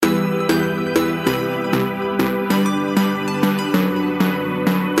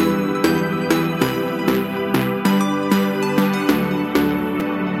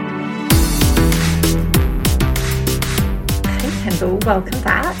Welcome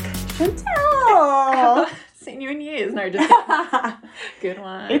back. Chantel! Seen you in years. No, just kidding. Good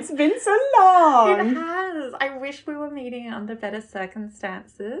one. It's been so long. It has. I wish we were meeting under better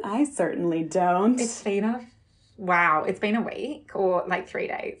circumstances. I certainly don't. It's been a week or like 3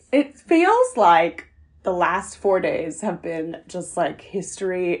 days. It feels like the last 4 days have been just like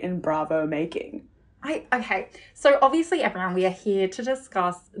history in Bravo making. Okay. So obviously everyone, we are here to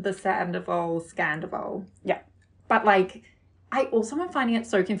discuss the Scandoval. Yeah. But like, I also am finding it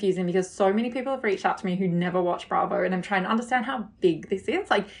so confusing because so many people have reached out to me who never watch Bravo, and I'm trying to understand how big this is.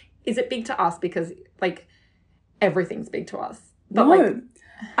 Like, is it big to us because, like, everything's big to us? But, No. like,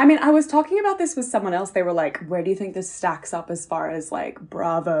 I mean, I was talking about this with someone else. They were like, where do you think this stacks up as far as, like,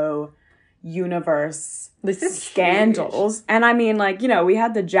 Bravo universe this is scandals? huge. And I mean, like, you know, we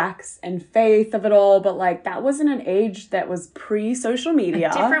had the Jax and Faith of it all, but, like, that was in an age that was pre-social media.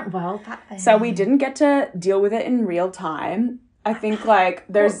 A different world back then. So we didn't get to deal with it in real time. I think, like,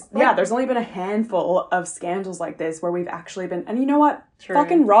 there's only been a handful of scandals like this where we've actually been... And you know what? True.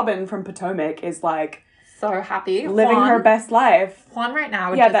 Fucking Robin from Potomac is, like... So happy. Living her best life. Juan right now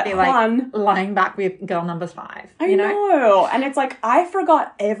would just be, like, lying back with girl number 5. I know. And it's, like, I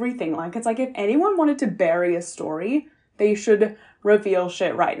forgot everything. Like, it's, like, if anyone wanted to bury a story, they should... reveal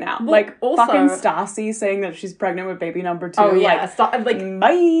shit right now. Well, like, also, fucking Stassi saying that she's pregnant with baby number 2. Oh, yeah. Like,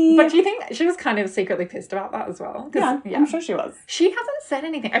 bye. But do you think she was kind of secretly pissed about that as well? Yeah, I'm sure she was. She hasn't said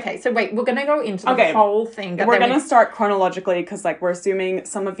anything. Okay, so wait, we're going to go into the whole thing. We're going to start chronologically because, like, we're assuming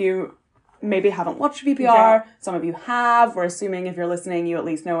some of you maybe haven't watched VPR. Yeah. Some of you have. We're assuming if you're listening, you at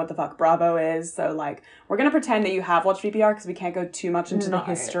least know what the fuck Bravo is. So, like, we're going to pretend that you have watched VPR because we can't go too much into the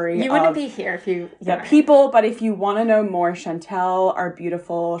history You wouldn't be here if you... The people, but if you want to know more, Chantel, our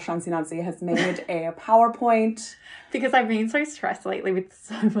beautiful Shansi Nancy, has made a PowerPoint. Because I've been so stressed lately with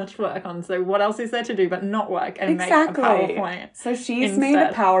so much work on. So what else is there to do but not work and make a PowerPoint? So she's made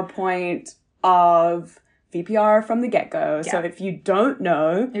a PowerPoint of VPR from the get-go. Yeah. So if you don't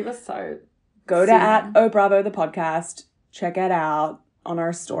know... It was so... Go to @OhBravo the podcast. Check it out on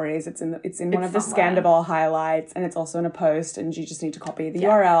our stories. It's in one of the Scandoval highlights, and it's also in a post. And you just need to copy the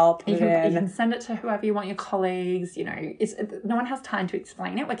URL. Put it in. You can send it to whoever you want, your colleagues. You know, no one has time to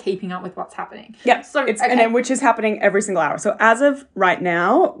explain it. We're keeping up with what's happening. Yeah. So which is happening every single hour. So as of right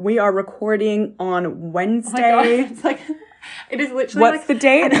now, we are recording on Wednesday. Oh my God. It's like. It is literally what's the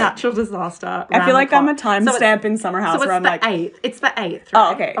date? A natural disaster. I feel like I'm a timestamp in Summer House where I'm like... 8th. It's the 8th, right?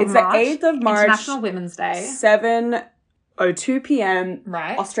 Oh, okay. It's March, the 8th of March. International Women's Day. 7:02 p.m.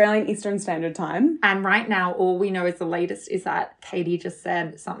 Right. Australian Eastern Standard Time. And right now, all we know is the latest is that Katie just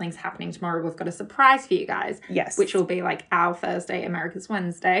said something's happening tomorrow. We've got a surprise for you guys. Yes. Which will be like our Thursday, America's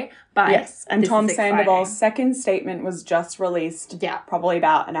Wednesday. But yes. And Tom Sandoval's second statement was just released probably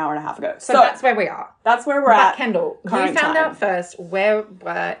about an hour and a half ago. So that's where we are. That's where we're at. Kendall, you found out first. Where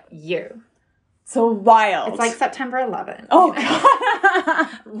were you? So wild. It's like September 11th. Oh, God.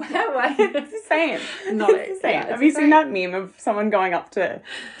 Where were you? It's insane. Not insane. Yeah, have you seen that meme of someone going up to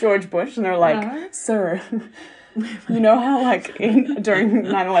George Bush and they're like, Sir, you know how like during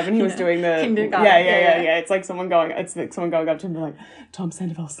 9/11 he was doing the yeah. It's like someone going up to him and be like, Tom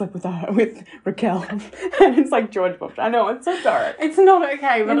Sandoval slept with Raquel, and it's like George Bush. I know, it's so dark. It's not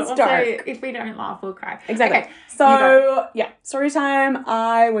okay, but it's also dark. If we don't laugh, we'll cry. Exactly. Okay, so story time.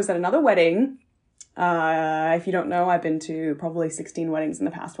 I was at another wedding. If you don't know, I've been to probably 16 weddings in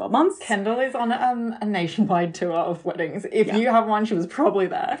the past 12 months. Kendall is on a nationwide tour of weddings. If you have one, she was probably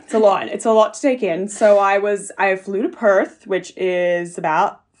there. It's a lot. It's a lot to take in. So I flew to Perth, which is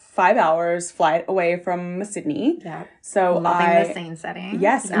about 5 hours flight away from Sydney. Yeah. So loving the scene setting.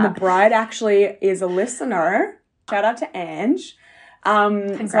 Yes, and the bride actually is a listener. Shout out to Ange.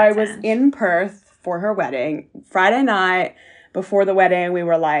 Congrats, so I was Ange. in Perth for her wedding. Friday night before the wedding, we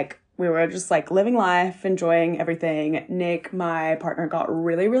were just like living life, enjoying everything. Nick, my partner, got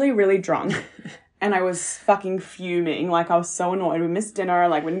really, really, really drunk. And I was fucking fuming. Like, I was so annoyed. We missed dinner.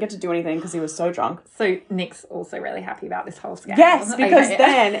 Like, we didn't get to do anything because he was so drunk. So Nick's also really happy about this whole scandal. Yes, because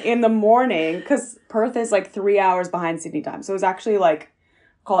then in the morning, because Perth is like 3 hours behind Sydney time. So it was actually like,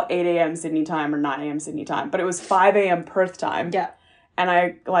 call it 8 a.m. Sydney time or 9 a.m. Sydney time. But it was 5 a.m. Perth time. Yeah. And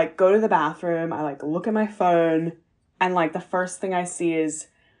I like go to the bathroom. I like look at my phone. And like the first thing I see is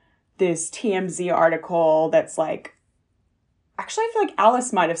this TMZ article that's like, actually I feel like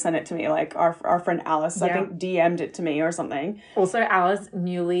Alice might have sent it to me, like our friend Alice, I think DM'd it to me or something. Also Alice,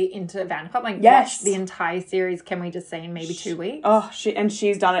 newly into Vanderpump, like watched the entire series, can we just say in maybe 2 weeks? Oh,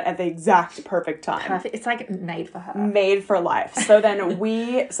 she's done it at the exact perfect time. Perfect. It's like made for her. Made for life. So then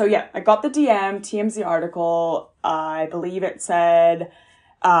I got the TMZ article. I believe it said,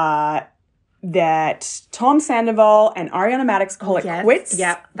 that Tom Sandoval and Ariana Madix call it quits.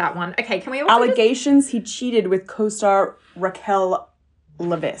 Yep, that one. Okay, can we also allegations he cheated with co-star Raquel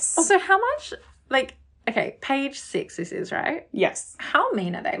Leviss. Also, how much, like, okay, page 6 this is, right? Yes. How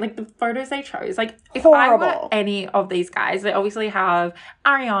mean are they? Like, the photos they chose. Like, if horrible. I were any of these guys, they obviously have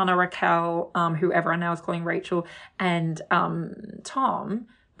Ariana, Raquel, who everyone now is calling Rachel, and Tom.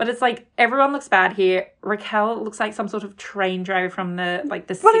 But it's like, everyone looks bad here. Raquel looks like some sort of train driver from the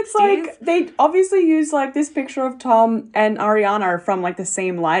 60s. But it's like, they obviously use, like, this picture of Tom and Ariana are from, like, the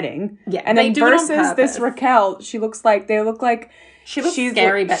same lighting. Yeah, and then versus this Raquel, they look like... She looks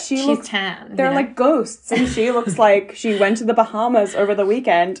scary, but she's tan. They're like ghosts. And she looks like she went to the Bahamas over the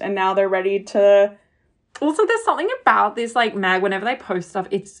weekend and now they're ready to... Also, there's something about this, like, mag, whenever they post stuff,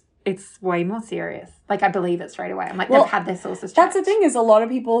 it's way more serious. Like, I believe it straight away. I'm like, they've had their sources checked. That's the thing is, a lot of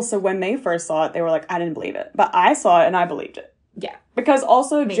people, so when they first saw it, they were like, I didn't believe it. But I saw it and I believed it. Yeah. Because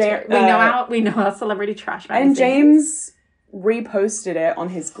also... we know our celebrity trash magazine. And James reposted it on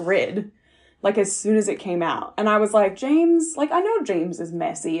his grid, like, as soon as it came out. And I was like, James, like, I know James is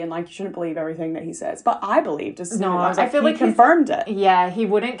messy and, like, you shouldn't believe everything that he says. But I believed as soon as I was like, I feel like he confirmed it. Yeah, he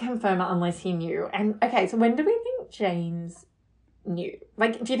wouldn't confirm it unless he knew. And, okay, so when do we think James knew?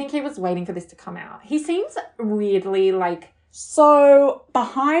 Like, do you think he was waiting for this to come out? He seems weirdly, like... So,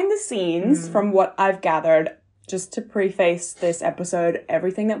 behind the scenes, from what I've gathered, just to preface this episode,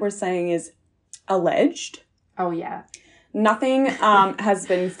 everything that we're saying is alleged. Oh, yeah. Nothing has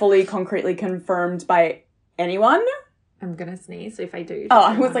been fully, concretely confirmed by anyone. I'm going to sneeze, so if I do... Oh,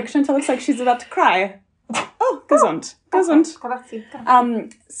 I was like, Chantal looks like she's about to cry. Oh, gesund.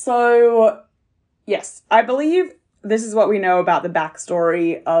 Gesund. So, yes, I believe this is what we know about the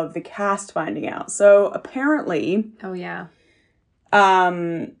backstory of the cast finding out. So, apparently... Oh, yeah.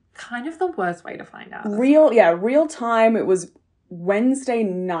 Kind of the worst way to find out. Real time, it was Wednesday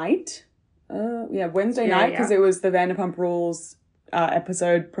night... Wednesday night, because it was the Vanderpump Rules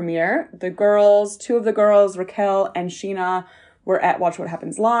episode premiere. Two of the girls, Raquel and Sheena, were at Watch What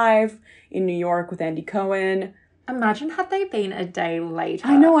Happens Live in New York with Andy Cohen. Imagine had they been a day later.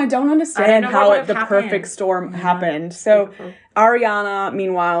 I know, I don't understand how the perfect storm happened. So beautiful. Ariana,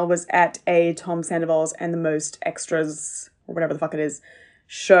 meanwhile, was at a Tom Sandoval's and the Most Extras, or whatever the fuck it is,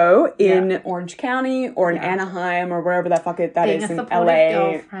 show in Orange County or in Anaheim or wherever that fuck it that is in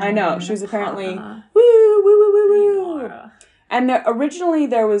LA. I know. She was apparently woo. And originally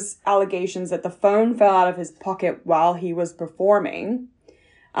there was allegations that the phone fell out of his pocket while he was performing.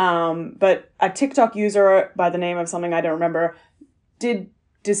 But a TikTok user by the name of something I don't remember did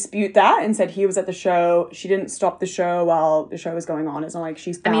dispute that and said he was at the show. She didn't stop the show while the show was going on. It's not like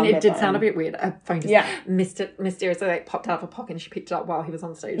she's found it did sound a bit weird. A phone just mysteriously like popped out of her pocket and she picked it up while he was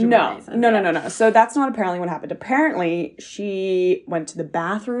on stage. No. So that's not apparently what happened. Apparently she went to the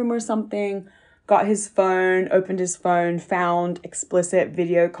bathroom or something, got his phone, opened his phone, found explicit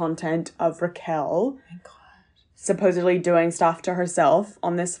video content of Raquel. Oh my God. Supposedly doing stuff to herself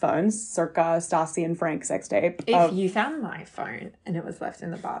on this phone, circa Stassi and Frank sex tape. If you found my phone and it was left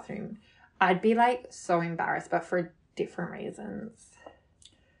in the bathroom, I'd be like so embarrassed, but for different reasons.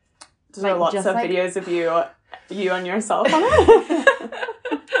 There are lots of videos of you and yourself on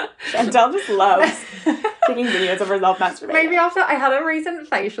it. Chantal just loves taking videos of herself masturbating. Maybe after I had a recent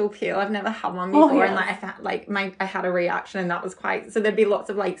facial peel, I've never had one before, and I had a reaction, and that was quite. So there'd be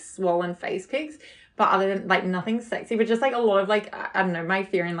lots of like swollen face pics. But other than, like, nothing sexy, but just, like, a lot of, like, I don't know, my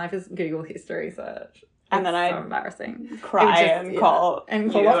fear in life is Google history search. And then so embarrassing. Cry and call off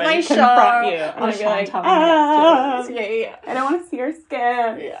my show. Confront you. And I'd be like, I don't want to see your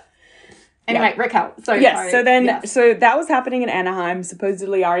skin. Yeah. Anyway, Raquel. So so that was happening in Anaheim.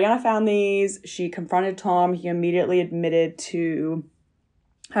 Supposedly, Ariana found these. She confronted Tom. He immediately admitted to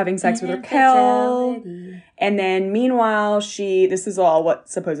having sex with Raquel. And then meanwhile, this is all what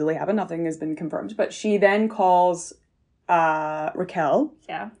supposedly happened. Nothing has been confirmed. But she then calls Raquel.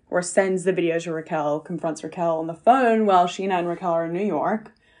 Yeah. Or sends the video to Raquel, confronts Raquel on the phone while Sheena and Raquel are in New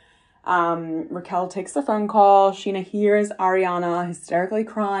York. Raquel takes the phone call. Sheena hears Ariana hysterically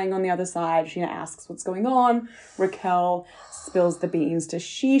crying on the other side. Sheena asks what's going on. Raquel spills the beans to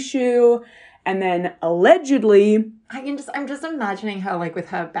Shishu. And then allegedly... I'm just imagining her, like, with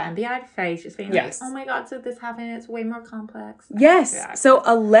her Bambi-eyed face, just being like, oh my God, so this happened, it's way more complex. Yes. Yeah. So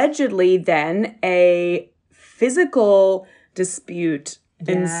allegedly then a physical dispute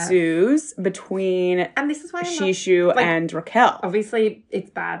ensues between and this is why Shishu and Raquel. Obviously,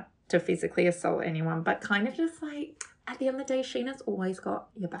 it's bad to physically assault anyone, but kind of just, like, at the end of the day, Sheena's always got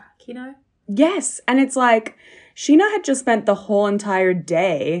your back, you know? Yes. And it's like, Sheena had just spent the whole entire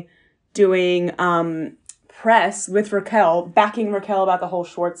day doing press with Raquel, backing Raquel about the whole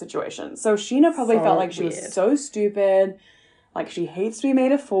Schwartz situation. So Sheena probably felt like she was so stupid. Like, she hates to be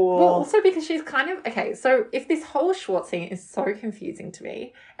made a fool. Well, also because she's kind of... Okay, so if this whole Schwartz thing is so confusing to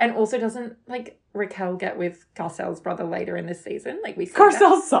me, and also doesn't, like, Raquel get with Garcelle's brother later in this season? Like, we see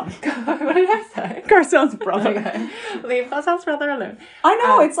Garcelle's son. What did I say? Garcelle's brother. Okay. Leave Garcelle's brother alone. I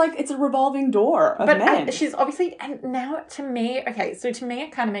know, it's like, it's a revolving door of men. But she's obviously... And now, to me... Okay, so to me,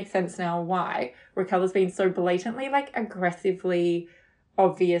 it kind of makes sense now why Raquel has been so blatantly, like, aggressively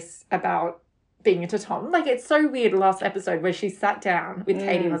obvious about... being into Tom. Like, it's so weird last episode where she sat down with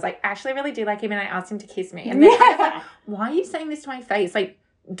Katie and was like, I actually really do like him and I asked him to kiss me. And then kind of like, why are you saying this to my face? Like,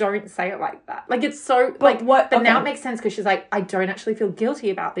 don't say it like that. Like, it's so... But now it makes sense because she's like, I don't actually feel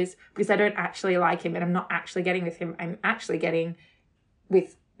guilty about this because I don't actually like him and I'm not actually getting with him. I'm actually getting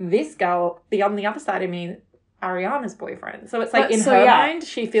with this girl, on the other side of me, Ariana's boyfriend. So it's like, in her mind,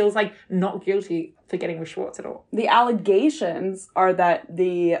 she feels like not guilty for getting with Schwartz at all. The allegations are that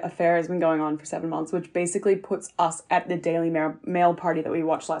the affair has been going on for 7 months, which basically puts us at the Daily Mail party that we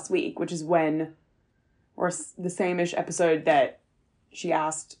watched last week, which is when, or the same-ish episode that she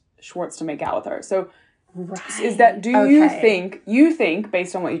asked Schwartz to make out with her. So is that, you think,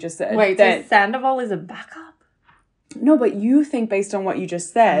 based on what you just said... Wait, that Sandoval is a backup? No, but you think, based on what you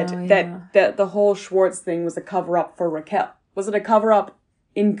just said, that the whole Schwartz thing was a cover-up for Raquel. Was it a cover-up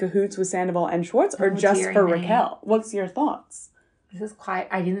in cahoots with Sandoval and Schwartz, or just for Raquel? What's your thoughts? This is quite...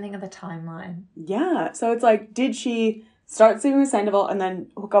 I didn't think of the timeline. Yeah, so it's like, did she start sleeping with Sandoval and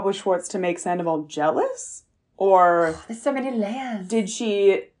then hook up with Schwartz to make Sandoval jealous? Or... there's so many layers. Did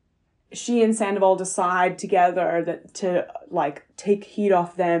she and Sandoval decide together that to, like, take heat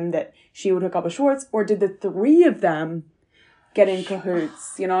off them, that she would hook up with Schwartz? Or did the three of them get in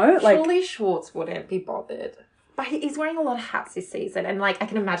cahoots, you know? Like, surely Schwartz wouldn't be bothered. But he's wearing a lot of hats this season. And, like, I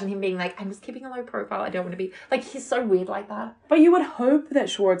can imagine him being like, I'm just keeping a low profile. I don't want to be... Like, he's so weird like that. But you would hope that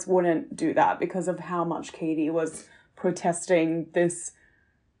Schwartz wouldn't do that because of how much Katie was protesting this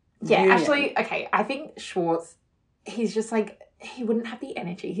union. Actually, okay, I think Schwartz, he's just, like... He wouldn't have the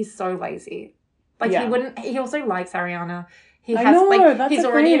energy. He's so lazy. Like, he wouldn't... He also likes Ariana. He's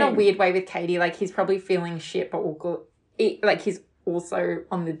already in a weird way with Katie. Like, he's probably feeling shit, but he's also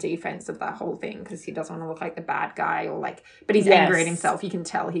on the defense of that whole thing because he doesn't want to look like the bad guy or, like... But he's angry at himself. You can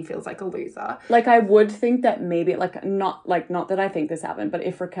tell he feels like a loser. Like, I would think that maybe, not that I think this happened, but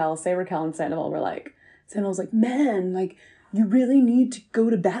if Raquel and Sandoval were like... Sandoval's like, man, like, you really need to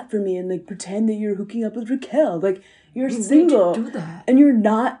go to bat for me and, like, pretend that you're hooking up with Raquel. Like... You're single, need to do that. And you're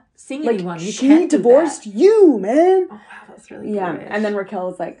not seeing anyone. She divorced you, man. Oh wow, that's really good. And then Raquel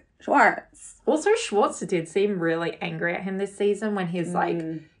was like, Schwartz. Also, Schwartz did seem really angry at him this season when he's like,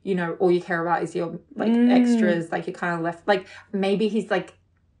 you know, all you care about is your like extras. Like, you're kind of left. Like, maybe he's like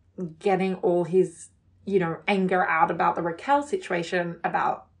getting all his, you know, anger out about the Raquel situation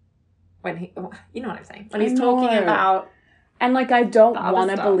about when he, you know what I'm saying, when he's talking about. And, like, I don't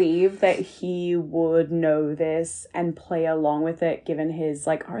want to believe that he would know this and play along with it, given his,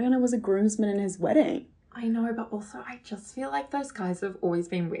 like, Ariana was a groomsman in his wedding. I know, but also I just feel like those guys have always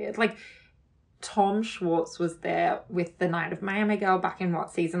been weird. Like, Tom Schwartz was there with the Night of Miami Girl back in,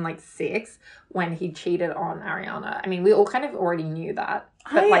 season, 6, when he cheated on Ariana. I mean, we all kind of already knew that.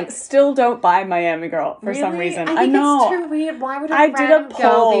 But, I still don't buy Miami Girl for some reason. I know. It's too weird. Why would a random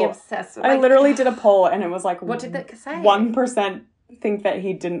girl be obsessed with... I literally did a poll and it was like... What did that say? 1% think that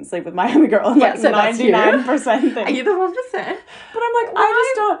he didn't sleep with Miami Girl. And so 99% think... Are you the 1%? But I'm like,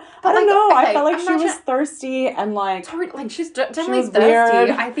 I don't know. Okay, I felt like she was thirsty and like... she's definitely thirsty. Weird.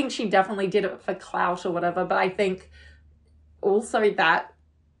 I think she definitely did it for clout or whatever. But I think also that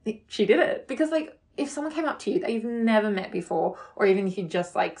she did it because, like, if someone came up to you that you've never met before, or even if you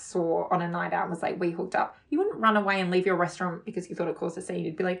just, like, saw on a night out and was like, we hooked up, you wouldn't run away and leave your restaurant because you thought it caused a scene.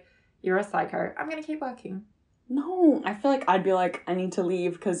 You'd be like, you're a psycho. I'm going to keep working. No, I feel like I'd be like, I need to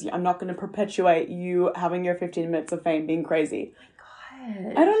leave because I'm not going to perpetuate you having your 15 minutes of fame being crazy. Oh my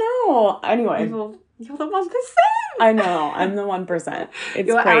God. I don't know. Anyway. You're the 1%. I know. I'm the 1%. It's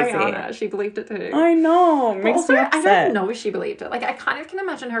You're crazy. Ariana. She believed it too. I know. Makes also, me upset. I don't know if she believed it. Like, I kind of can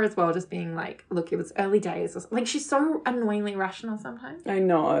imagine her as well just being like, look, it was early days. Like, she's so annoyingly rational sometimes. I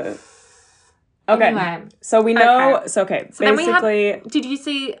know. Okay. Anyway, so we know... Okay. So, okay. So basically... did you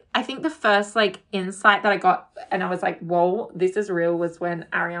see... I think the first, like, insight that I got, and I was like, whoa, this is real, was when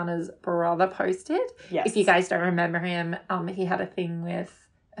Ariana's brother posted. Yes. If you guys don't remember him, he had a thing with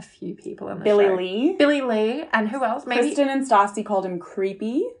a few people in the Billy show. Lee. Billy Lee. And who else? Maybe Kristen and Stassi called him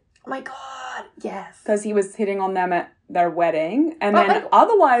creepy. Oh my God, yes. Because he was hitting on them at their wedding. And then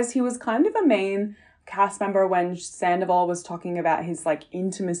otherwise he was kind of a main cast member when Sandoval was talking about his, like,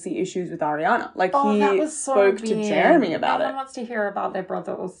 intimacy issues with Ariana. Like, that he was so spoke weird. to Jeremy about No it. one wants to hear about their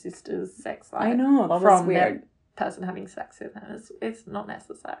brother or sister's sex life. I know, that was weird. Person having sex with them. It's not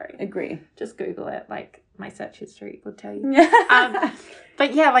necessary. Agree. Just Google it. Like, my search history would tell you.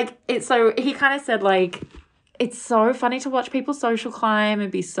 But yeah, like, so he kind of said, like, it's so funny to watch people social climb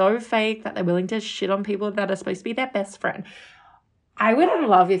and be so fake that they're willing to shit on people that are supposed to be their best friend. I would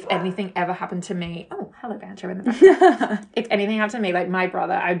love if anything ever happened to me. Oh, hello, Banjo in the background. If anything happened to me, like my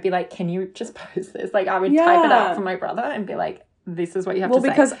brother, I'd be like, can you just post this? Like, I would type it out for my brother and be like, this is what you have to say.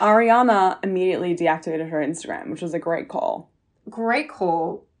 Well, because Ariana immediately deactivated her Instagram, which was a great call. Great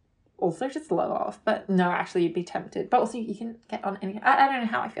call. Also just low off. But no, actually, you'd be tempted. But also, you can get on any... I don't know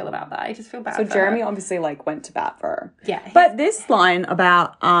how I feel about that. I just feel bad So for Jeremy her. Obviously, like, went to bat for her. Yeah. But this line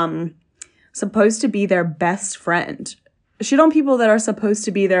about supposed to be their best friend, shit on people that are supposed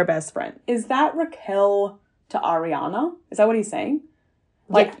to be their best friend, is that Raquel to Ariana? Is that what he's saying?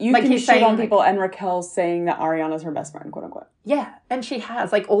 Like, you can shit on people, and Raquel's saying that Ariana's her best friend, quote unquote. Yeah, and she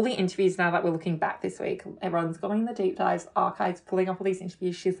has. Like, all the interviews now that we're looking back this week, everyone's going the deep dives, archives, pulling up all these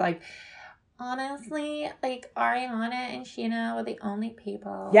interviews. She's like, honestly, like, Ariana and Sheena were the only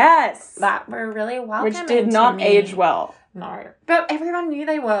people. Yes! That were really welcoming. Which did not age well. No. But everyone knew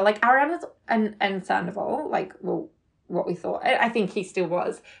they were. Like, Ariana's and Sandoval, like, well, what we thought. I think he still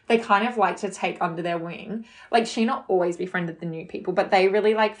was. They kind of like to take under their wing. Like, Sheena always befriended the new people, but they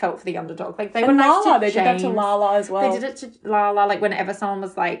really, like, felt for the underdog. Like, they were nice to They James. did that to Lala as well. They did it to Lala. Like, whenever someone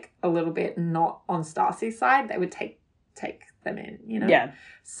was, like, a little bit not on Stacy's side, they would take them in, you know? Yeah.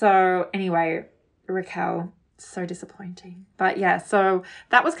 So, anyway, Raquel, so disappointing. But, yeah, so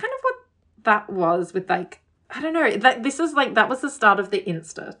that was kind of what that was with, like, I don't know. That was the start of the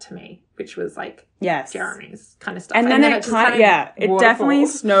Insta to me, which was like Jeremy's kind of stuff. And then it definitely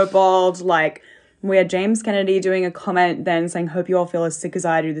snowballed. Like, we had James Kennedy doing a comment then saying, hope you all feel as sick as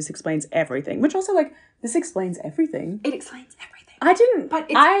I do. This explains everything. Which also, like, this explains everything. It explains everything. It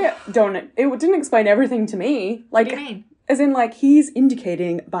didn't explain everything to me. Like, what do you mean? As in, like, he's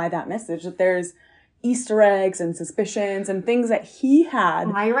indicating by that message that there's Easter eggs and suspicions and things that he had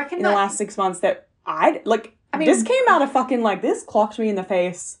in the last 6 months that this came out of fucking, like, this clocked me in the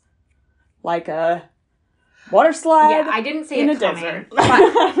face like a water slide. Yeah, I didn't see it coming. Desert. But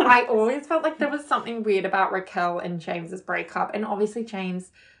I always felt like there was something weird about Raquel and James's breakup. And obviously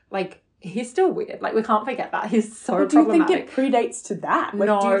James, like, he's still weird. Like, we can't forget that. He's so problematic. Do you think it predates to that? Like,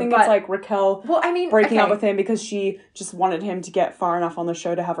 No, do you think it's, like, Raquel breaking up with him because she just wanted him to get far enough on the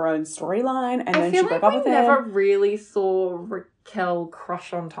show to have her own storyline, and then she broke up with him? I feel like we never really saw Raquel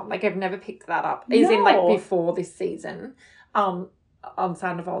crush on Tom. Like, I've never picked that up. As in, like, before this season. On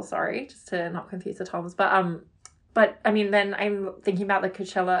Sandoval, sorry, just to not confuse the Toms. But, I mean, then I'm thinking about the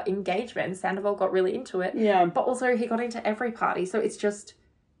Coachella engagement, and Sandoval got really into it. Yeah. But also, he got into every party, so it's just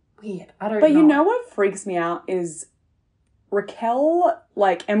weird. I don't know. But you know what freaks me out is Raquel,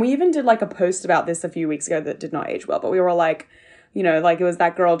 like, and we even did, like, a post about this a few weeks ago that did not age well, but we were like, you know, like, it was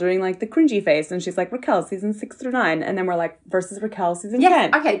that girl doing, like, the cringy face, and she's like, Raquel, season 6 through 9, and then we're like, versus Raquel, season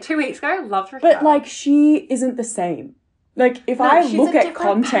 10. Okay, 2 weeks ago, loved Raquel. But, like, she isn't the same. Like, if I look at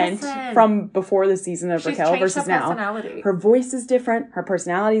content from before the season of Raquel versus now, her voice is different, her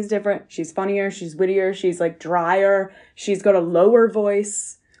personality is different, she's funnier, she's wittier, she's, like, drier, she's got a lower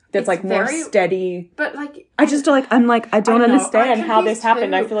voice that's, like, more steady. But, like... I just, like, I don't understand how this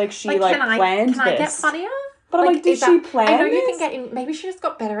happened. I feel like she, like, planned this. Can I get funnier? But, like, did she plan this? I know you can get in... Maybe she just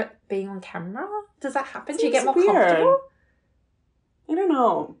got better at being on camera. Does that happen? Do you get more weird. comfortable? I don't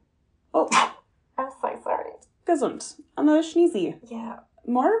know. Oh. I'm so sorry. Gesund. Another sneezy. Yeah.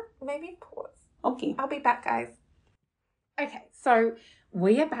 More? Maybe pause. Okay. I'll be back, guys. Okay, so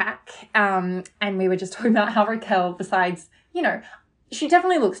we are back. And we were just talking about how Raquel, besides, you know, she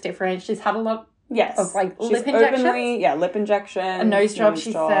definitely looks different. She's had a lot of, like, lip injections. Lip injection. A nose job,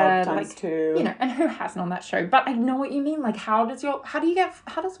 she said. Times like, 2. You know, and who hasn't on that show? But I know what you mean. Like, how does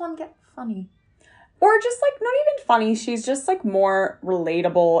one get funny? Or just, like, not even funny. She's just, like, more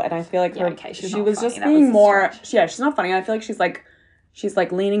relatable. And I feel like she was funny. Just being more... Yeah, she's not funny. I feel like she's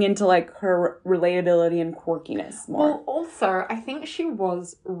leaning into, like, her relatability and quirkiness more. Well, also, I think she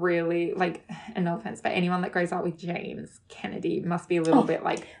was really, like, and no offense, but anyone that goes out with James Kennedy must be a little bit,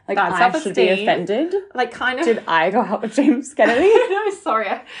 like I should be offended? Like, kind of... Did I go out with James Kennedy? No, sorry.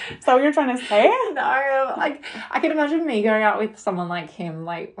 Is that what you're trying to say? No, like, I can imagine me going out with someone like him,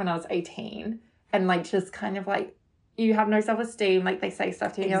 like, when I was 18... And, like, just kind of, like, you have no self-esteem. Like, they say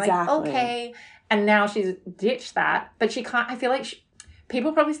stuff to you. And you're like, okay. And now she's ditched that. But she can't... I feel like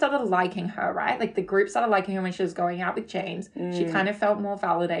people probably started liking her, right? Like the group started liking her when she was going out with James. She kind of felt more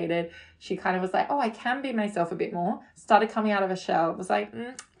validated. She kind of was like, oh, I can be myself a bit more. Started coming out of her shell. Was like,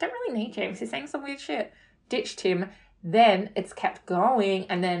 don't really need James. He's saying some weird shit. Ditched him. Then it's kept going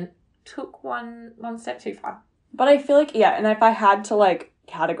and then took one step too far. But I feel like, yeah, and if I had to, like,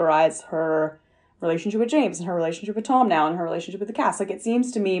 categorize her relationship with James and her relationship with Tom now and her relationship with the cast, like, it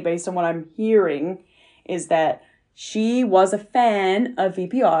seems to me, based on what I'm hearing, is that she was a fan of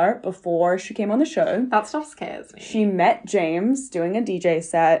VPR before she came on the show. That stuff scares me. She met James doing a DJ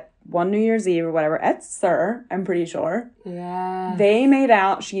set one New Year's Eve or whatever at Sir, I'm pretty sure. Yeah. They made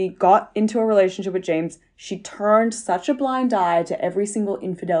out. She got into a relationship with James. She turned such a blind eye to every single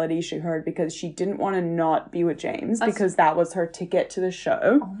infidelity she heard because she didn't want to not be with James because that was her ticket to the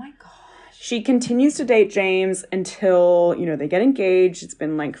show. Oh my gosh. She continues to date James until, you know, they get engaged. It's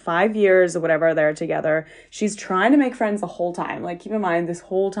been like 5 years or whatever they're together. She's trying to make friends the whole time. Like, keep in mind, this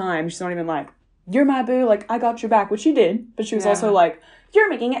whole time, she's not even like, you're my boo, like, I got your back, which she did. But she was also like, you're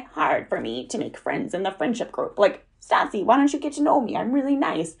making it hard for me to make friends in the friendship group. Like, Stassi, why don't you get to know me? I'm really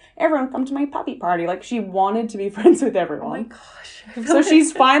nice. Everyone come to my puppy party. Like, she wanted to be friends with everyone. Oh my gosh. So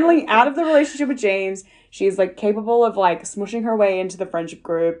she's finally out of the relationship with James. She's, like, capable of, like, smushing her way into the friendship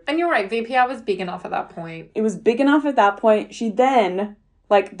group. And you're right, VPR was big enough at that point. It was big enough at that point. She then,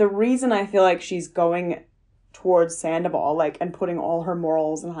 like, the reason I feel like she's going towards Sandoval, like, and putting all her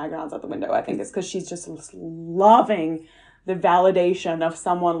morals and high grounds out the window, I think is because she's just loving the validation of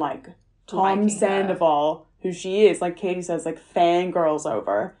someone like Tom Sandoval, who she is, like Katie says, like, fangirls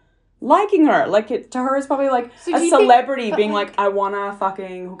over. Liking her. Like, it to her is probably like a celebrity being like, I wanna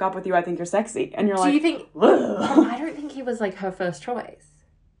fucking hook up with you, I think you're sexy. And you're like, do you think, I don't think he was like her first choice.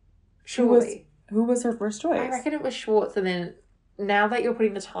 Surely. Who was her first choice? I reckon it was Schwartz, and then now that you're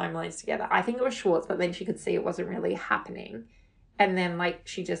putting the timelines together, I think it was Schwartz, but then she could see it wasn't really happening. And then, like,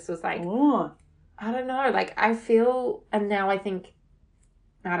 she just was like, I don't know, like, I feel, and now I think,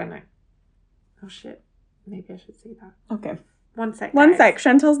 I don't know. Oh, shit. Maybe I should see that. Okay. One sec. One sec.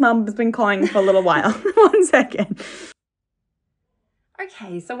 Chantel's mum has been calling for a little while. 1 second.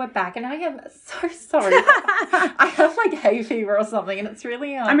 Okay, so we're back, and I am so sorry. I have, like, hay fever or something, and it's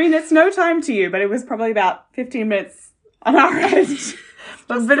really... I mean, it's no time to you, but it was probably about 15 minutes on our end.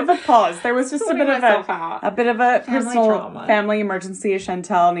 A bit of a pause. There was just a bit of a personal family emergency.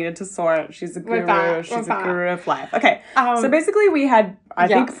 Chantel needed to sort. She's a guru. She's a guru of life. Okay, so basically we had, I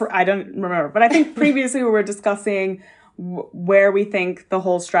think, I don't remember, but I think previously we were discussing where we think the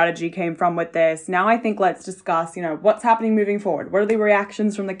whole strategy came from with this. Now I think let's discuss, you know, what's happening moving forward. What are the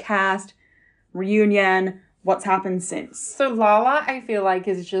reactions from the cast, reunion, what's happened since? So Lala, I feel like,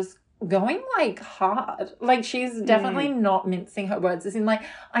 is just going, like, hard. Like, she's definitely not mincing her words. As in, like,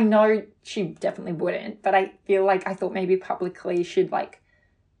 I know she definitely wouldn't, but I feel like I thought maybe publicly she'd, like,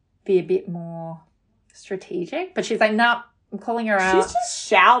 be a bit more strategic. But she's like, nah, I'm calling her out. She's just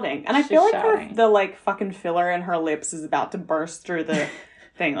shouting. And I feel like the, like, fucking filler in her lips is about to burst through the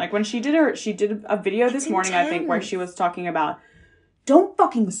thing. Like, when she did a video this morning, I think, where she was talking about, don't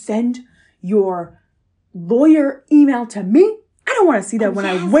fucking send your lawyer email to me. I don't want to see that when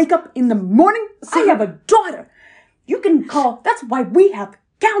I wake up in the morning. I have a daughter. You can call. That's why we have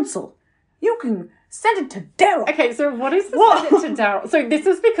counsel. You can send it to Daryl. Okay, so what is the send it to Daryl? So this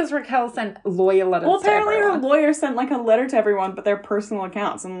is because Raquel sent lawyer letters to apparently everyone. Her lawyer sent, like, a letter to everyone, but their personal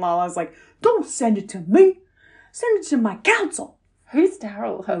accounts. And Lala's like, don't send it to me. Send it to my counsel. Who's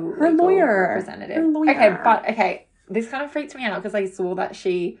Daryl? Her lawyer. Representative. Her lawyer. Okay, this kind of freaks me out because I saw that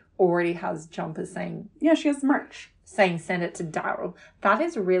she already has jumpers saying... Yeah, she has merch. Saying send it to Daryl. That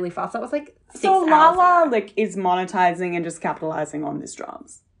is really fast. That was like 6 hours Lala ago. Like, is monetizing and just capitalizing on these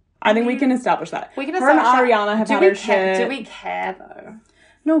jobs. I think we can establish that. We can establish her and Ariana have had her shit. Do we care though?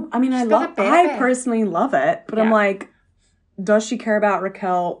 No, I mean, I personally love it, but I'm like, does she care about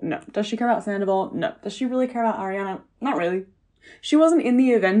Raquel? No. Does she care about Sandoval? No. Does she really care about Ariana? Not really. She wasn't in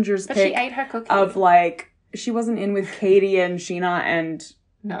the Avengers pick she ate her cookie. Of, like, she wasn't in with Katie and Sheena and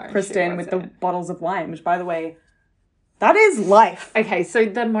Kristen with the bottles of wine, which, by the way, that is life. Okay, so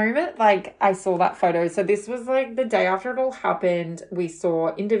the moment, like, I saw that photo, so this was, like, the day after it all happened, we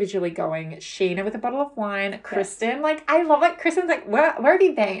saw individually going Sheena with a bottle of wine, Kristen, like, I love it. Kristen's like, where have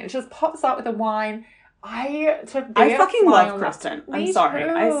you been? It just pops up with the wine. I fucking love Kristen. I'm sorry. Too.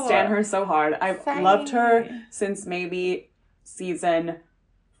 I stan her so hard. I've loved her since maybe season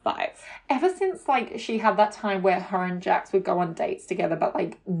 5. Ever since, like, she had that time where her and Jax would go on dates together, but,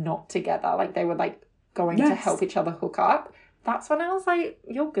 like, not together. Like, they would, like, going to help each other hook up. That's when I was like,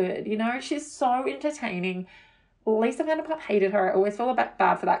 you're good, you know? She's so entertaining. Lisa Vanderpump hated her. I always feel a bit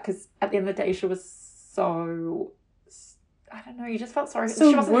bad for that because at the end of the day, she was so I don't know, you just felt sorry.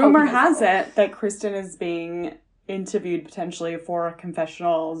 So rumor has it that Kristen is being interviewed potentially for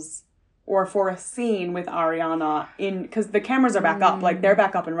confessionals or for a scene with Ariana because the cameras are back up. Like, they're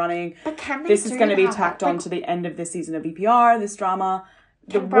back up and running. But can they This is going to be tacked on to the end of this season of VPR, this drama.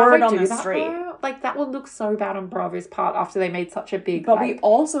 The word on the street. Though? Like, that would look so bad on Bravo's part after they made such a big... But we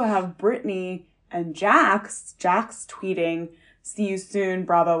also have Brittany and Jax tweeting, "See you soon,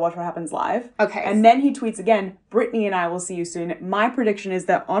 Bravo, watch what happens live." Okay. And then he tweets again, "Brittany and I will see you soon." My prediction is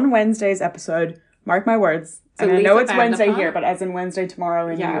that on Wednesday's episode, mark my words, so and I know it's Wednesday here, but as in Wednesday tomorrow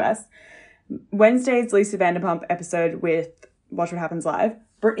in the US, Wednesday's Lisa Vanderpump episode with Watch What Happens Live,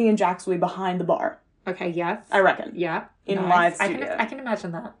 Brittany and Jax will be behind the bar. Okay, yes. I reckon. Yeah. In live studio. I can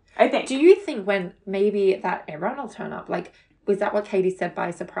imagine that. I think. Do you think when maybe that everyone will turn up, like, was that what Katie said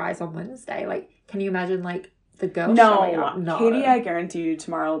by surprise on Wednesday? Like, can you imagine, like, the girls showing up? No. Katie, I guarantee you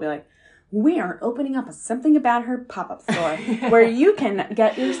tomorrow will be like, "We are opening up a Something About Her pop-up store where you can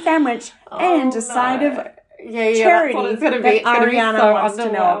get your sandwich and a side of charity that Ariana wants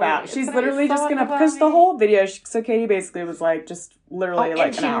to know about." She's literally just going to, because the whole video, so Katie basically was like, just literally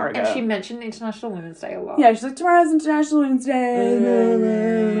like an hour ago. And she mentioned International Women's Day a lot. Yeah, she's like, "Tomorrow's International Women's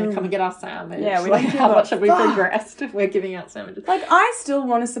Day. Come and get our sandwich." Yeah, we like, don't how much have we progressed if we're giving out sandwiches? Like, I still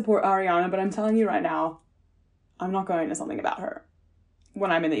want to support Ariana, but I'm telling you right now, I'm not going to Something About Her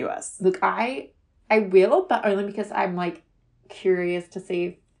when I'm in the US. Look, I will, but only because I'm, like, curious to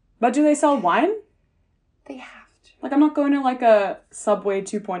see. But do they sell wine? They have to. Like, I'm not going to, like, a Subway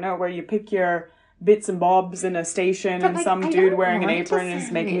 2.0 where you pick your bits and bobs in a station and some dude wearing an apron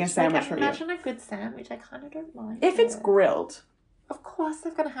is making a sandwich for you. Imagine a good sandwich. I kind of don't mind if it's grilled. Of course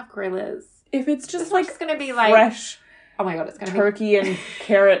they're going to have grillers. If it's just, like, it's going to be, like, fresh oh my God, it's going to turkey and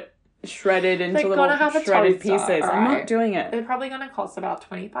carrot shredded into little shredded pieces. Right. I'm not doing it. They're probably going to cost about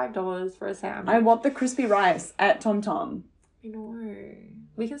 $25 for a sandwich. I want the crispy rice at Tom Tom. I know.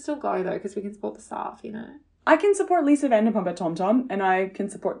 We can still go, though, because we can support the staff, you know? I can support Lisa Vanderpump at Tom Tom, and I can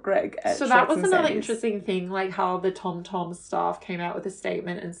support Greg at So that was another interesting thing, like how the Tom Tom staff came out with a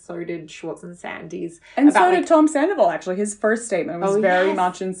statement, and so did Schwartz and Sandy's. And so did Tom Sandoval, actually. His first statement was very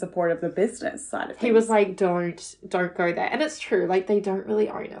much in support of the business side of things. He was like, don't go there. And it's true, like, they don't really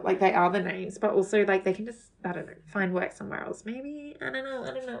own it. Like, they are the names, but also, like, they can just, I don't know, find work somewhere else. Maybe? I don't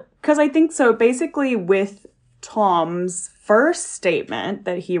know. Because I think so, basically with Tom's first statement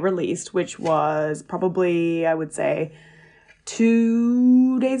that he released, which was probably, I would say,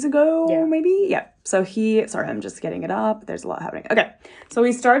 2 days ago, maybe? Yeah. So sorry, I'm just getting it up. There's a lot happening. Okay. So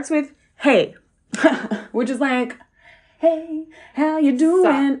he starts with, "Hey," which is like, "Hey, how you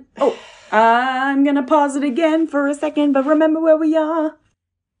doing?" Oh, I'm going to pause it again for a second, but remember where we are.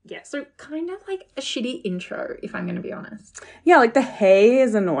 Yeah, so kind of like a shitty intro, if I'm going to be honest. Yeah, like the "hey"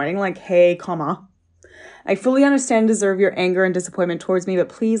 is annoying. Like, "Hey, comma. I fully understand and deserve your anger and disappointment towards me, but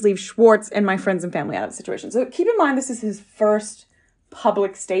please leave Schwartz and my friends and family out of the situation." So keep in mind, this is his first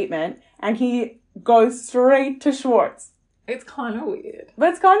public statement, and he goes straight to Schwartz. It's kind of weird. But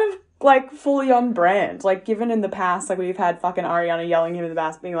it's kind of, like, fully on brand. Like, given in the past, like, we've had fucking Ariana yelling him in the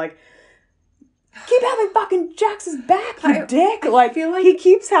past, being like, "Keep having fucking Jax's back, you dick!" I feel like he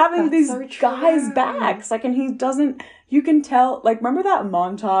keeps having these guys' backs. Like, and he doesn't... You can tell, like, remember that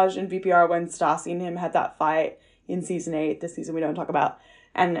montage in VPR when Stassi and him had that fight in season 8, this season we don't talk about,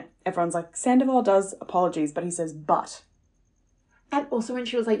 and everyone's like, Sandoval does apologies, but he says, "but." And also when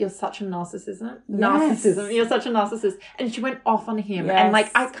she was like, "You're such a narcissism. You're such a narcissist." And she went off on him. Yes. And,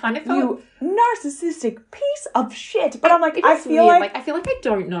 like, I kind of felt... "You narcissistic piece of shit." But I'm like, I feel like I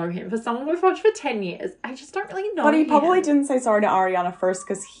don't know him. For someone we've watched for 10 years, I just don't really know him. But he probably didn't say sorry to Ariana first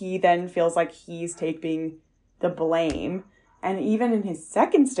because he then feels like he's taking the blame. And even in his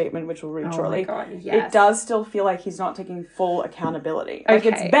second statement, which we'll read shortly, it does still feel like he's not taking full accountability. Like,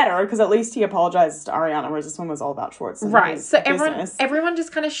 it's better, because at least he apologizes to Ariana, whereas this one was all about Schwartz. Right, so everyone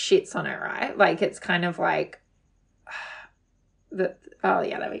just kind of shits on it, right? Like, it's kind of like... there we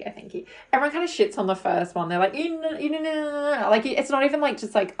go, thank you. Everyone kind of shits on the first one. They're like, like, it's not even, like,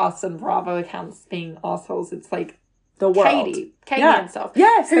 just, like, us and Bravo accounts being assholes. It's, like, the world. Katie and stuff.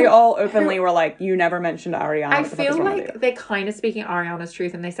 Yes, they all openly were like, "You never mentioned Ariana." I feel like they're kind of speaking Ariana's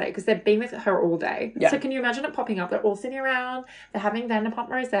truth, and they say, because they've been with her all day. Yeah. So can you imagine it popping up? They're all sitting around, they're having Vanderpump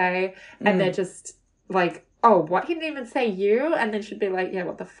Rosé, and they're just like, "Oh, what? He didn't even say you?" And then she'd be like, "Yeah,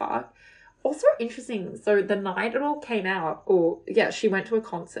 what the fuck?" Also interesting, so the night it all came out, she went to a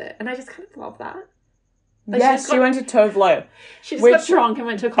concert, and I just kind of love that. Like, yes, she went to Tove Lo. She just got drunk and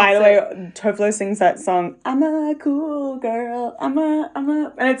went to a concert. By the way, Tove Lo sings that song, "I'm a cool girl, I'm a...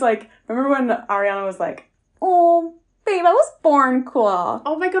 And it's like, remember when Ariana was like, "Oh, Bieber was born cool.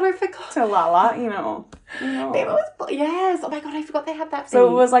 Oh my god, I forgot. To Lala, you know. Bieber was yes. Oh my god, I forgot they had that. So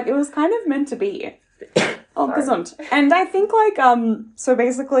it was kind of meant to be. Oh, gesund. And I think so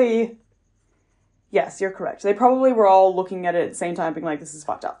basically, yes, you're correct. They probably were all looking at it at the same time, being like, "This is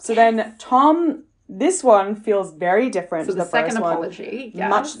fucked up." So then Tom, this one feels very different to the second first apology.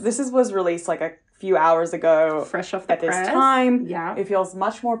 One. Yes. This was released like a few hours ago, fresh off the press. This time. Yeah, it feels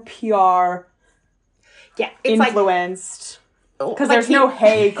much more PR. Yeah, it's influenced. Because there's no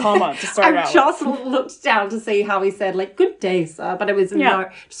hey comma to start out. I just looked down to see how he said, like, good day, sir. But it was no,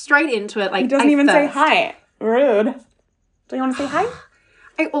 straight into it. Like, he doesn't even say hi. Rude. Do you want to say hi?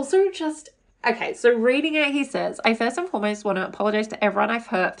 I also okay, so reading it, he says, I first and foremost want to apologize to everyone I've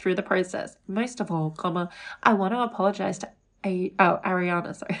hurt through the process. Most of all, I want to apologize to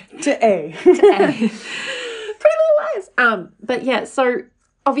Ariana, sorry. To A. To A. Pretty Little Lies. But yeah, so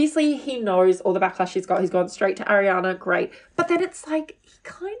obviously he knows all the backlash he's got. He's gone straight to Ariana, great. But then it's like, he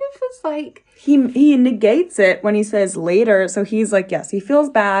kind of was like... He negates it when he says later. So he's like, yes, he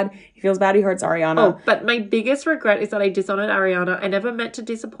feels bad. He feels bad he hurts Ariana. Oh, but my biggest regret is that I dishonored Ariana. I never meant to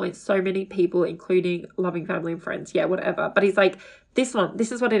disappoint so many people, including loving family and friends. Yeah, whatever. But he's like, this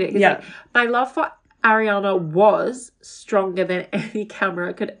is what it is. He's like, my love for Ariana was stronger than any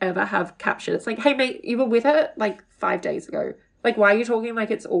camera could ever have captured. It's like, hey, mate, you were with her like 5 days ago. Like, why are you talking like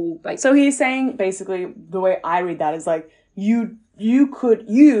it's all like... So he's saying, basically, the way I read that is like, you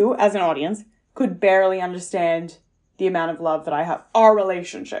as an audience could barely understand the amount of love that I have. Our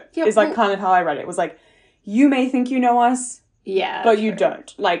relationship is like kind of how I read it. It was like, you may think you know us, but you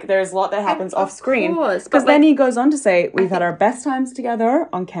don't. Like, there's a lot that happens off screen. Because then he goes on to say, we've had our best times together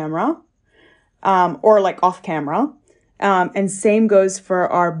on camera, or like off camera, and same goes for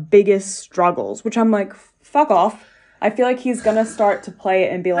our biggest struggles, which I'm like, fuck off. I feel like he's going to start to play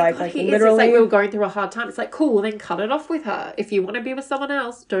it and be like literally... It's like we were going through a hard time. It's like, cool, well then cut it off with her. If you want to be with someone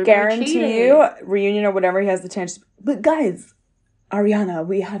else, don't guarantee you, reunion or whatever, he has the chance. But guys, Ariana,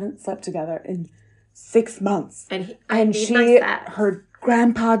 we hadn't slept together in 6 months. And she, her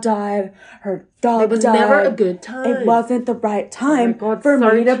grandpa died, her dog died. It was never a good time. It wasn't the right time for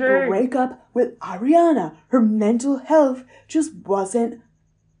me to break up with Ariana. Her mental health just wasn't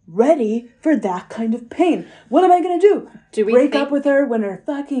ready for that kind of pain. What am I gonna do? Break up with her when her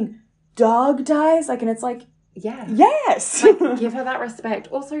fucking dog dies? Like, and it's like, yeah. Yes! Like, give her that respect.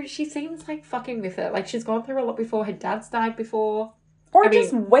 Also, she seems like fucking with it. Like, she's gone through a lot before. Her dad's died before. Or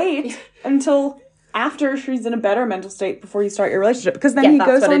wait until after she's in a better mental state before you start your relationship. Because then he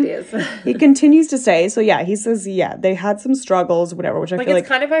goes on... he continues to say, so yeah, he says, yeah, they had some struggles, whatever, which I feel like... It's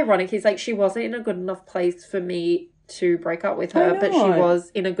kind of ironic. He's like, she wasn't in a good enough place for me to break up with her, but she was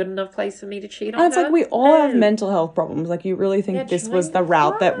in a good enough place for me to cheat on her. It's like, we all have mental health problems. Like, you really think this was the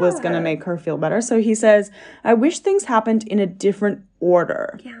route that was going to make her feel better? So he says, I wish things happened in a different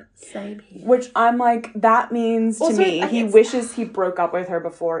order. Yeah, same here. Which I'm like, that means to me, he wishes he broke up with her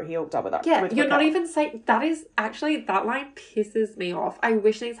before he hooked up with her. Yeah, you're not even saying, that is actually, that line pisses me off. I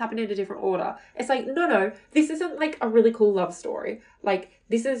wish things happened in a different order. It's like, no, this isn't like a really cool love story. Like,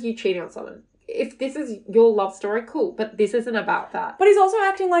 this is you cheating on someone. If this is your love story, cool, but this isn't about that. But he's also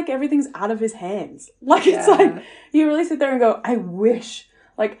acting like everything's out of his hands. Like, it's like, you really sit there and go, I wish.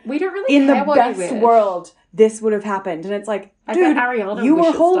 Like, we don't really in the best world, this would have happened. And it's like, dude, you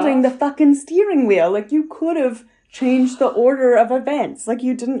were holding the fucking steering wheel. Like, you could have changed the order of events. Like,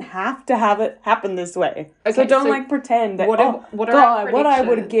 you didn't have to have it happen this way. Okay, so don't like pretend that, what I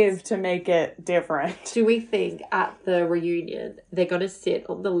would give to make it different. Do we think at the reunion they're going to sit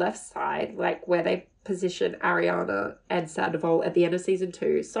on the left side, like where they position Ariana and Sandoval at the end of season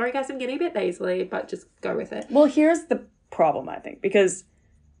 2? Sorry guys, I'm getting a bit nasally, but just go with it. Well, here's the problem, I think, because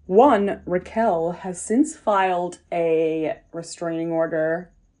one, Raquel has since filed a restraining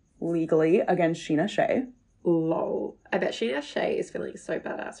order legally against Sheena Shea. Lol. I bet Sheena Shea is feeling so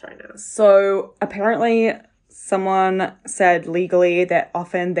badass right now. So apparently someone said legally that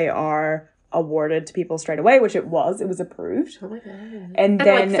often they are awarded to people straight away, which it was approved. Oh my god. And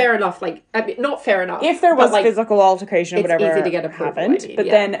then like, fair enough, like, I mean, not fair enough. If there was like, physical altercation or whatever, it's easy to get happened. But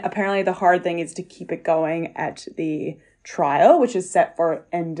then apparently the hard thing is to keep it going at the trial, which is set for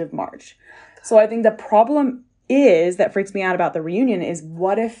end of March. So I think the problem that freaks me out about the reunion is,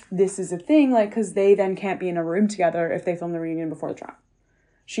 what if this is a thing, like, because they then can't be in a room together if they film the reunion before the trial,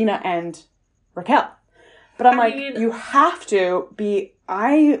 Sheena and Raquel. But I mean, you have to be,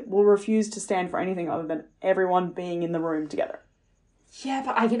 I will refuse to stand for anything other than everyone being in the room together. Yeah,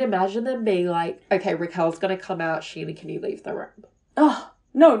 but I can imagine them being like, okay, Raquel's going to come out, Sheena, can you leave the room? Oh,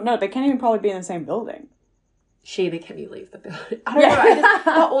 no, they can't even probably be in the same building. Sheena, can you leave the building? I don't know.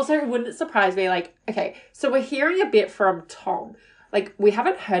 But also, wouldn't it surprise me? Like, okay, so we're hearing a bit from Tom. Like, we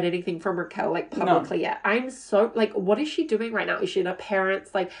haven't heard anything from Raquel, like, publicly yet. I'm so, like, what is she doing right now? Is she in her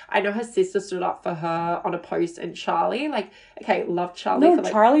parents? Like, I know her sister stood up for her on a post, and Charlie, like, okay, love Charlie. No, for,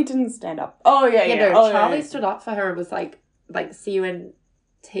 like, Charlie didn't stand up. Oh, yeah. No, Charlie stood up for her and was like, CUNT.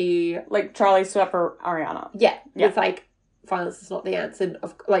 Like, Charlie stood up for Ariana. Yeah. It's like, violence is not the answer. And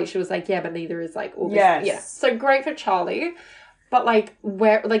like, she was like, yeah, but neither is like all this. Yes. Yeah. So great for Charlie. But like,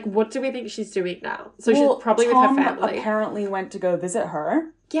 where, like, what do we think she's doing now? So she's probably Tom with her family. Apparently went to go visit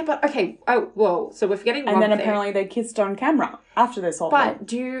her. Yeah, but okay. Oh, whoa. So we're forgetting one thing. And then thing. apparently they kissed on camera after this whole thing. But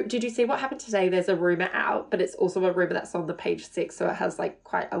did you see what happened today? There's a rumor out, but it's also a rumor that's on the page 6, so it has like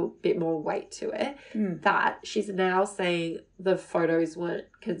quite a bit more weight to it. That she's now saying the photos weren't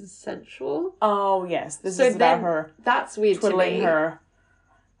consensual. Oh yes, this is about her. That's weird twiddling to me. her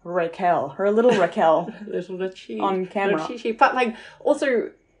little Raquel, little Rachi on camera. But like,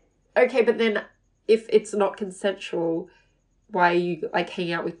 also, okay, but then if it's not consensual, why are you like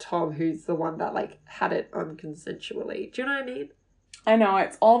hanging out with Tom, who's the one that like had it unconsensually? Do you know what I mean? I know,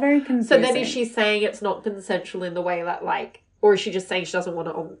 it's all very confusing. So then is she saying it's not consensual in the way that like, or is she just saying she doesn't want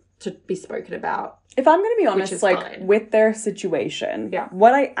it to be spoken about? If I'm going to be honest, like fine. with their situation,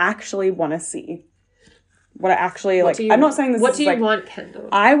 what I actually want to see, I'm not saying this. What do you like, want, Kendall?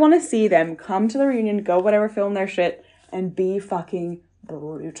 I want to see them come to the reunion, go whatever, film their shit, and be fucking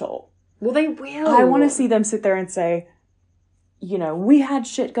brutal. Well, they will. I want to see them sit there and say, you know, we had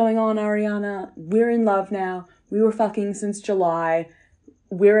shit going on, Ariana. We're in love now. We were fucking since July.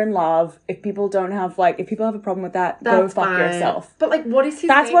 We're in love. If people have a problem with that, go fuck yourself. But like, what is his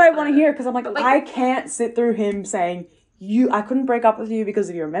That's what I want to hear, because I'm like, but, like, I can't sit through him saying, I couldn't break up with you because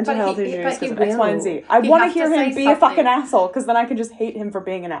of your mental health issues, because of X, Y, and Z. I want to hear him be a fucking asshole, because then I can just hate him for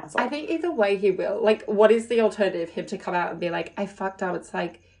being an asshole. I think either way he will. Like, what is the alternative? Him to come out and be like, I fucked up. It's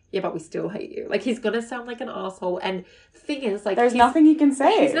like, yeah, but we still hate you. Like, he's going to sound like an asshole. And the thing is, like... There's nothing he can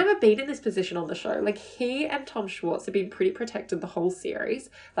say. He's never been in this position on the show. Like, he and Tom Schwartz have been pretty protected the whole series.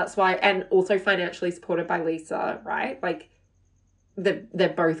 That's why... And also financially supported by Lisa, right? Like,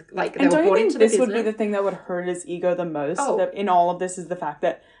 they're both... Like, they were brought into the business. This would be the thing that would hurt his ego the most in all of this, is the fact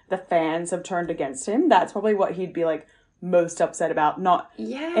that the fans have turned against him. That's probably what he'd be, like, most upset about, not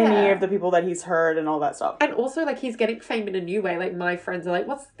any of the people that he's heard and all that stuff. And also, like, he's getting fame in a new way. Like, my friends are like,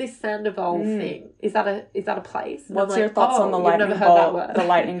 what's this Scandoval thing? Is that a place? And what's your thoughts on the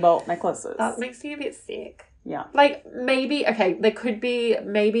lightning bolt necklaces? That makes me a bit sick. Yeah. Like, maybe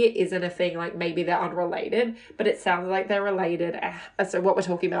it isn't a thing, like, maybe they're unrelated, but it sounds like they're related. So what we're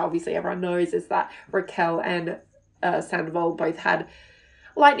talking about, obviously, everyone knows, is that Raquel and Scandoval both had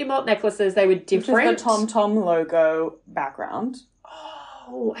lightning bolt necklaces. They were different. Which is the Tom logo background.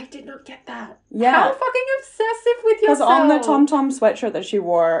 Oh, I did not get that. Yeah. How fucking obsessive with yourself. Because on the Tom sweatshirt that she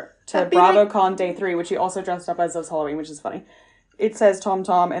wore to BravoCon Day 3, which she also dressed up as Halloween, which is funny, it says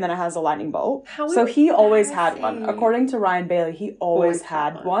Tom, and then it has a lightning bolt. So he always had one. According to Ryan Bailey, he always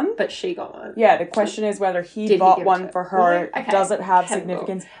had one. But she got one. Yeah, the question is whether he bought one for her. Does it have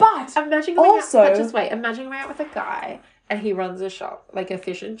significance? But imagine going out with a guy, and he runs a shop, like a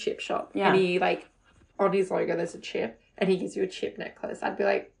fish and chip shop. Yeah. And he, like, on his logo, there's a chip, and he gives you a chip necklace. I'd be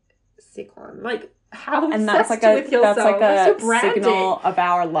like, sick one. Like, how obsessed with yourself. That's like a signal of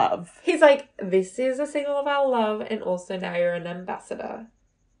our love. He's like, this is a signal of our love, and also now you're an ambassador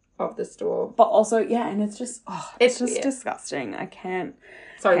of the store. But also, yeah, and it's just, it's just weird. Disgusting. I can't.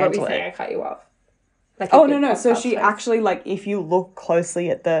 Sorry, what were you saying? I cut you off. Like, no. So she actually, like, if you look closely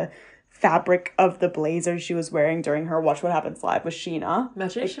at the fabric of the blazer she was wearing during her Watch What Happens Live with Sheena,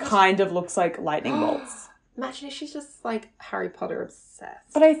 it kind of looks like lightning bolts. Imagine if she's just, like, Harry Potter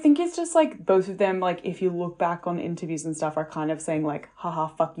obsessed. But I think it's just, like, both of them, like, if you look back on interviews and stuff, are kind of saying, like, haha,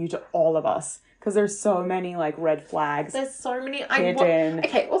 fuck you to all of us. Because there's so many, like, red flags. There's so many.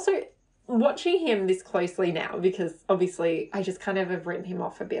 Okay, also, watching him this closely now, because obviously I just kind of have written him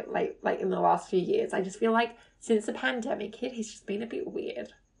off a bit, like in the last few years. I just feel like since the pandemic hit, he's just been a bit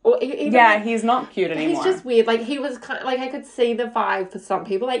weird. Or even, he's not cute anymore. He's just weird. Like, he was kind of, like, I could see the vibe for some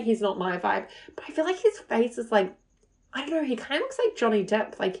people. Like, he's not my vibe. But I feel like his face is, like, I don't know, he kind of looks like Johnny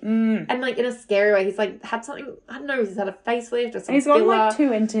Depp. Like, and, like, in a scary way. He's, like, had something, I don't know, he's had a facelift or something. And he's gone, like,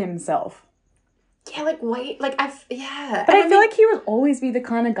 too into himself. Yeah, like, wait, like, yeah. But I feel like he would always be the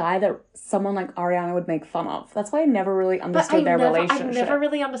kind of guy that someone like Ariana would make fun of. That's why I never really understood their relationship. I never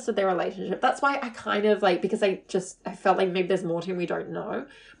really understood their relationship. That's why I kind of, like, because I felt like maybe there's more to him we don't know.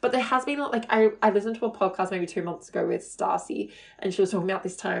 But there has been, like, I listened to a podcast maybe 2 months ago with Stacy, and she was talking about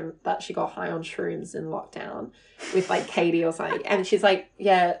this time that she got high on shrooms in lockdown with, like, Katie or something. And she's like,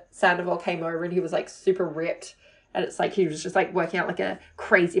 yeah, Sandoval came over and he was, like, super ripped. And it's like he was just, like, working out, like, a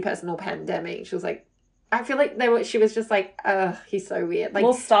crazy personal pandemic. She was like, I feel like she was just like, he's so weird. Like,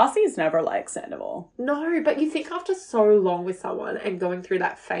 well, Stacy's never liked Sandoval. No, but you think after so long with someone and going through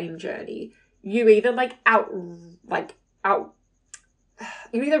that fame journey, you either,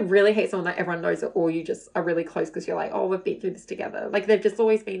 you either really hate someone that everyone knows it, or you just are really close because you're like, oh, we've been through this together. Like,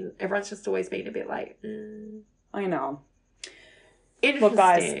 everyone's just always been a bit like, I know. Interesting. Look,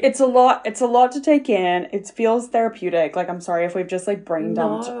 guys, it's a lot to take in. It feels therapeutic. Like, I'm sorry if we've just, like, brain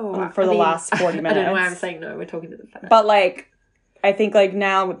dumped for the last 40 minutes. I don't know why I'm saying no. We're talking to the fan. But, like, I think, like,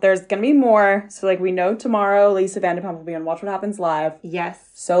 now there's going to be more. So, like, we know tomorrow Lisa Vanderpump will be on Watch What Happens Live.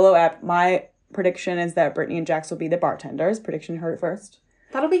 Yes. Solo ep. My prediction is that Brittany and Jax will be the bartenders. Prediction, you heard it first.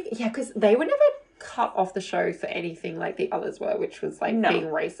 That'll be, yeah, because they were never cut off the show for anything like the others were, which was, like, being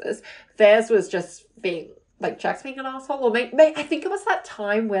racist. Theirs was just being... like, Jax being an asshole, or I think it was that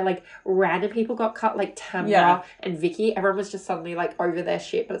time where, like, random people got cut, like Tamra and Vicky. Everyone was just suddenly, like, over their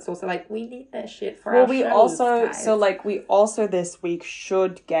shit, but it's also, like, we need their shit for our shows, guys. So, like, we also this week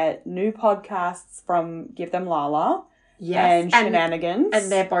should get new podcasts from Give Them Lala and Shenanigans.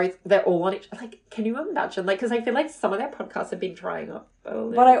 And they're all on each, like, can you imagine? Like, because I feel like some of their podcasts have been drying up.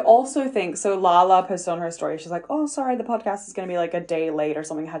 But I also think, so Lala posted on her story, she's like, oh, sorry, the podcast is going to be, like, a day late or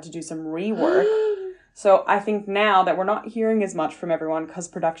something, had to do some rework. So I think now that we're not hearing as much from everyone because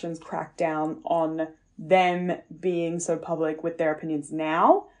productions crack down on them being so public with their opinions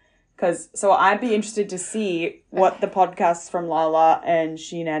now. So I'd be interested to see what the podcasts from Lala and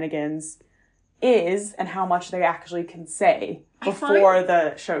Shenanigans is and how much they actually can say before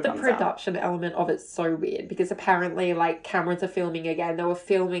the show comes out. The production element of it's so weird because apparently, like, cameras are filming again. They were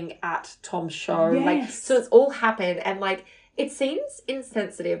filming at Tom's show. Yes. Like, so it's all happened and, like, it seems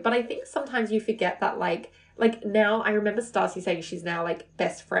insensitive, but I think sometimes you forget that, like now, I remember Stacy saying she's now, like,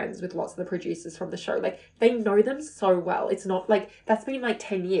 best friends with lots of the producers from the show. Like, they know them so well. It's not, like, that's been, like,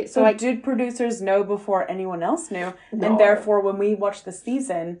 10 years. So, like, did producers know before anyone else knew? No. And therefore, when we watch the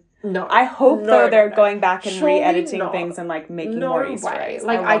season... No. I hope, they're going back and re-editing things and, like, making more Easter eggs.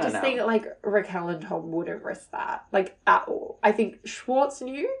 Like, I just think, like, Raquel and Tom wouldn't risk that. Like, at all. I think Schwartz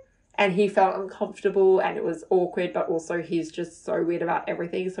knew... and he felt uncomfortable and it was awkward, but also he's just so weird about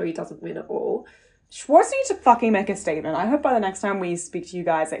everything, so he doesn't win at all. Schwartz needs to fucking make a statement. I hope by the next time we speak to you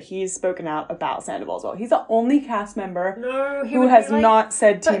guys that he's spoken out about Sandoval as well. He's the only cast member who has not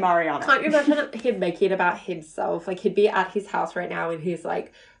said Team Ariana. Can't you imagine him making it about himself? Like, he'd be at his house right now in his,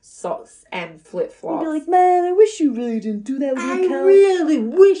 like, socks and flip-flops. He'd be like, man, I wish you really didn't do that with your account. I really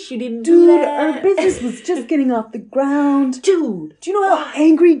wish you didn't do that. Our business was just getting off the ground. Dude. Do you know how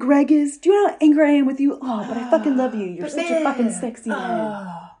angry Greg is? Do you know how angry I am with you? Oh, but I fucking love you. You're such a fucking sexy man.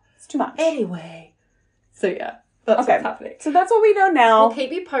 It's too much. Anyway. So, yeah. That's what's happening. So that's what we know now. We'll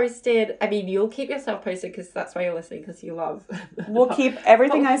keep you posted. I mean, you'll keep yourself posted because that's why you're listening, because you love. We'll keep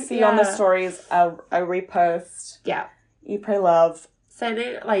everything I see on the stories. I repost. Yeah. Eat, pray, love. Send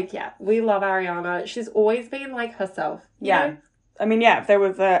it, like, yeah. We love Ariana. She's always been, like, herself. You know? I mean, yeah, if there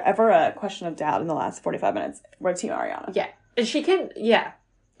was ever a question of doubt in the last 45 minutes, we're Team Ariana. Yeah. And she can, yeah.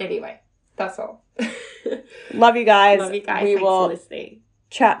 Anyway, that's all. Love you guys. Love you guys. We Thanks will for listening.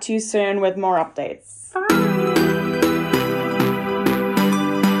 Chat to you soon with more updates. Bye.